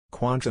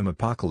quantum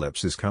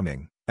apocalypse is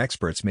coming,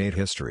 experts made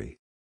history.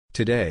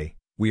 Today,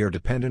 we are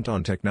dependent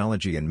on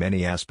technology in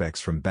many aspects,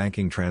 from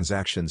banking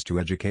transactions to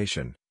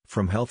education,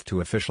 from health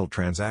to official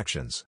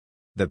transactions.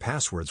 The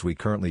passwords we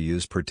currently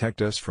use protect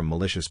us from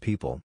malicious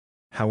people.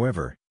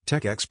 However,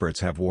 tech experts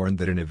have warned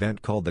that an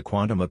event called the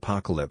quantum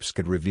apocalypse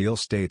could reveal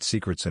state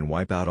secrets and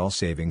wipe out all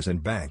savings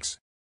and banks.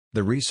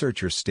 The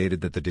researchers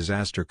stated that the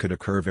disaster could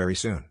occur very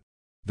soon.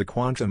 The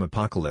quantum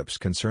apocalypse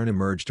concern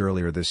emerged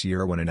earlier this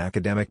year when an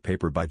academic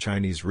paper by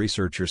Chinese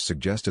researchers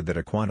suggested that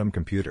a quantum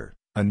computer,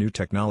 a new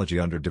technology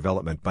under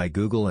development by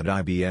Google and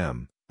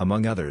IBM,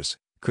 among others,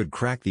 could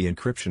crack the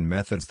encryption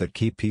methods that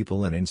keep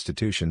people and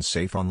institutions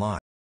safe online.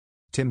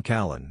 Tim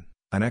Callan,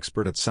 an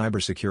expert at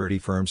cybersecurity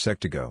firm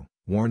Sectigo,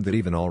 warned that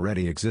even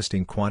already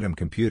existing quantum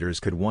computers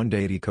could one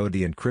day decode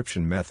the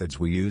encryption methods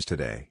we use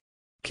today.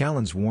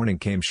 Callan's warning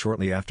came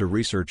shortly after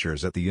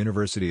researchers at the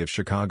University of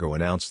Chicago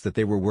announced that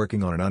they were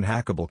working on an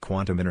unhackable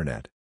quantum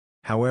internet.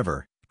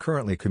 However,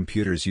 currently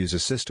computers use a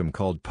system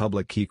called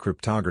public key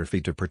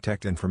cryptography to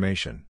protect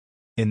information.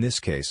 In this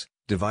case,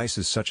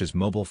 devices such as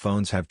mobile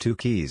phones have two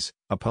keys,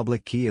 a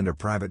public key and a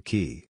private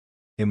key.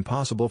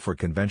 Impossible for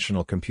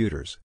conventional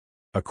computers.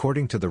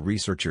 According to the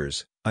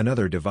researchers,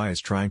 another device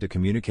trying to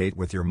communicate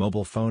with your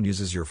mobile phone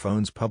uses your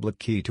phone's public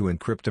key to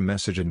encrypt a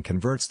message and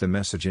converts the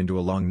message into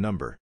a long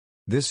number.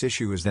 This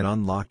issue is then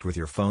unlocked with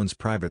your phone's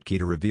private key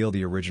to reveal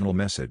the original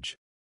message.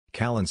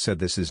 Callan said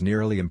this is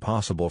nearly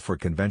impossible for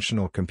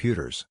conventional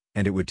computers,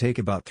 and it would take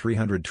about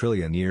 300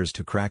 trillion years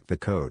to crack the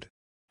code.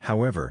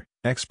 However,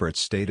 experts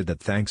stated that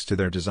thanks to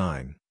their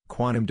design,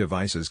 quantum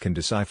devices can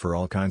decipher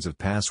all kinds of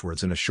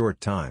passwords in a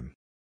short time.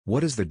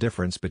 What is the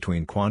difference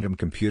between quantum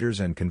computers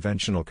and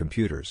conventional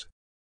computers?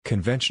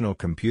 Conventional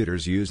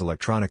computers use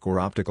electronic or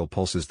optical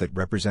pulses that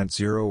represent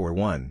 0 or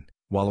 1,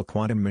 while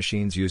quantum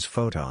machines use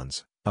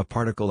photons, a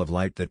particle of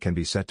light that can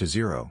be set to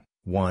 0,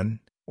 1,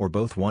 or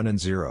both 1 and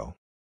 0.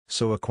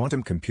 So a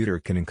quantum computer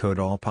can encode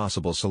all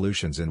possible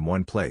solutions in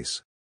one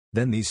place.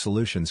 Then these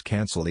solutions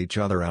cancel each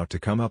other out to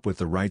come up with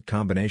the right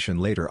combination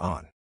later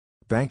on.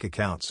 Bank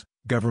accounts,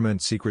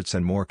 government secrets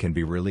and more can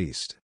be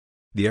released.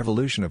 The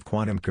evolution of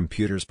quantum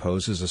computers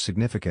poses a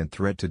significant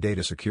threat to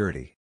data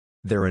security.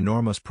 Their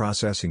enormous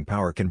processing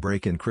power can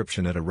break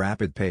encryption at a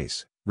rapid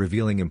pace,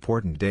 revealing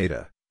important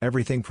data,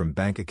 everything from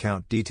bank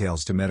account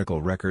details to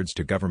medical records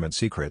to government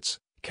secrets,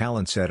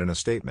 Callan said in a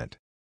statement.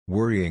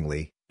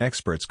 Worryingly,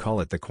 experts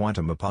call it the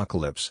quantum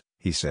apocalypse,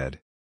 he said.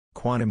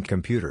 Quantum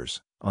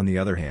computers, on the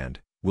other hand,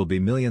 will be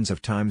millions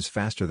of times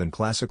faster than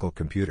classical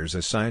computers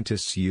as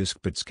scientists use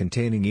bits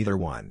containing either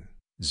 1,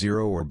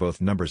 0 or both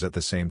numbers at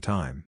the same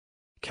time.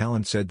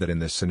 Callan said that in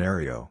this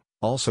scenario,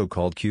 also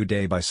called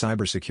Q-Day by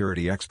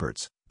cybersecurity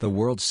experts, the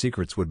world's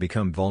secrets would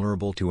become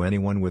vulnerable to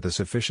anyone with a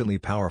sufficiently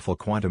powerful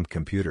quantum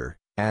computer,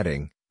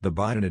 adding, the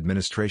Biden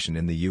administration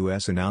in the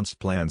U.S. announced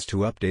plans to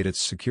update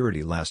its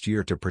security last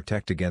year to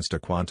protect against a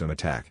quantum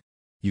attack.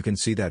 You can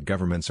see that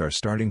governments are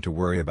starting to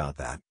worry about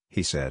that,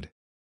 he said.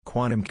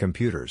 Quantum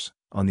computers,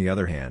 on the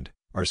other hand,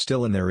 are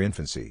still in their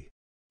infancy.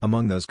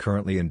 Among those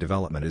currently in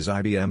development is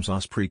IBM's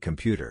Osprey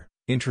computer,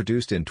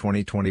 introduced in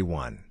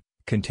 2021,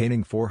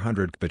 containing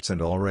 400 bits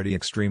and already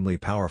extremely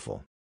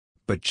powerful.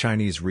 But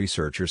Chinese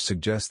researchers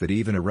suggest that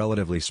even a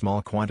relatively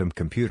small quantum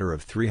computer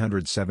of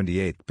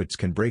 378 bits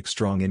can break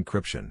strong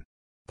encryption.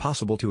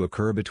 Possible to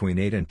occur between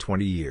 8 and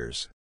 20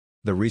 years.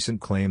 The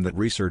recent claim that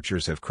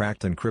researchers have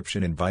cracked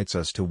encryption invites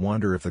us to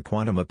wonder if the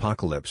quantum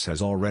apocalypse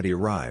has already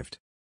arrived.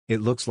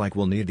 It looks like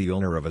we'll need the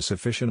owner of a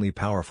sufficiently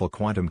powerful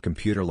quantum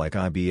computer like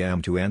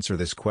IBM to answer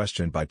this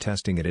question by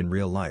testing it in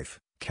real life,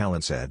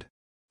 Callan said.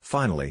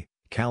 Finally,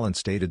 Callan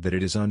stated that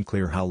it is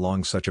unclear how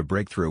long such a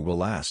breakthrough will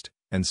last,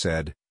 and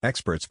said,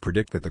 experts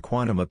predict that the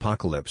quantum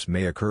apocalypse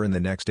may occur in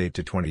the next 8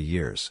 to 20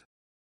 years.